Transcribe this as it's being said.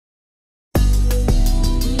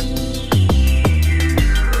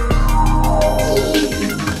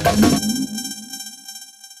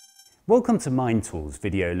Welcome to MindTools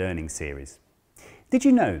video learning series. Did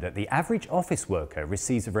you know that the average office worker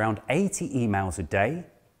receives around 80 emails a day?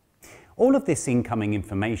 All of this incoming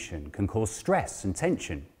information can cause stress and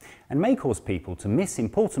tension and may cause people to miss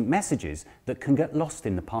important messages that can get lost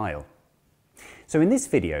in the pile. So in this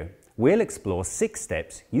video, we'll explore 6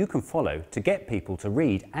 steps you can follow to get people to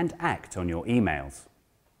read and act on your emails.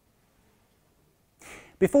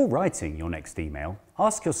 Before writing your next email,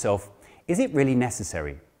 ask yourself, is it really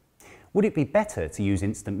necessary? Would it be better to use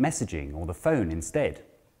instant messaging or the phone instead?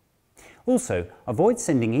 Also, avoid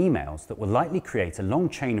sending emails that will likely create a long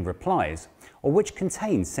chain of replies or which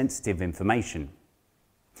contain sensitive information.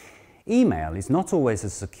 Email is not always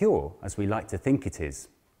as secure as we like to think it is.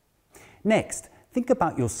 Next, think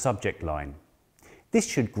about your subject line. This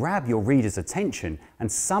should grab your reader's attention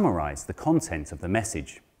and summarize the content of the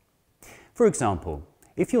message. For example,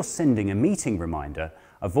 if you're sending a meeting reminder,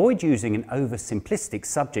 avoid using an oversimplistic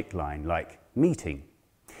subject line like meeting.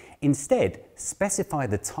 Instead, specify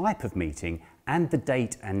the type of meeting and the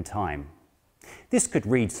date and time. This could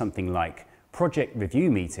read something like Project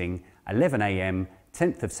Review Meeting, 11 AM,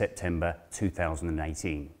 10th of September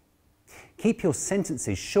 2018. Keep your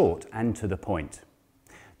sentences short and to the point.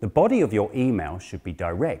 The body of your email should be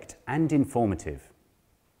direct and informative.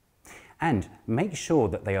 And make sure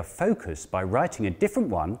that they are focused by writing a different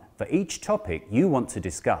one for each topic you want to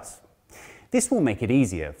discuss. This will make it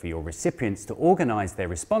easier for your recipients to organize their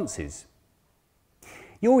responses.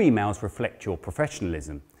 Your emails reflect your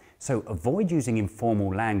professionalism, so avoid using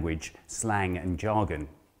informal language, slang and jargon.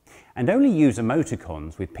 And only use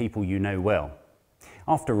emoticons with people you know well.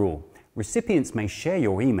 After all, recipients may share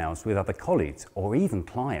your emails with other colleagues or even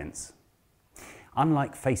clients.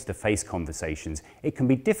 Unlike face-to-face conversations, it can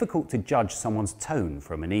be difficult to judge someone's tone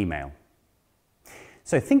from an email.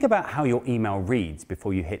 So think about how your email reads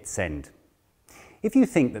before you hit send. If you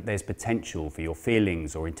think that there's potential for your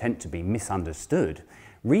feelings or intent to be misunderstood,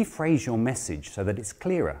 rephrase your message so that it's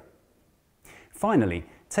clearer. Finally,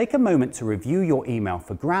 take a moment to review your email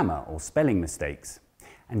for grammar or spelling mistakes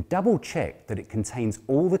and double-check that it contains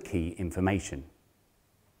all the key information.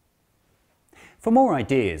 For more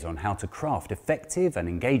ideas on how to craft effective and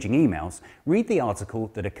engaging emails, read the article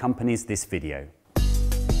that accompanies this video.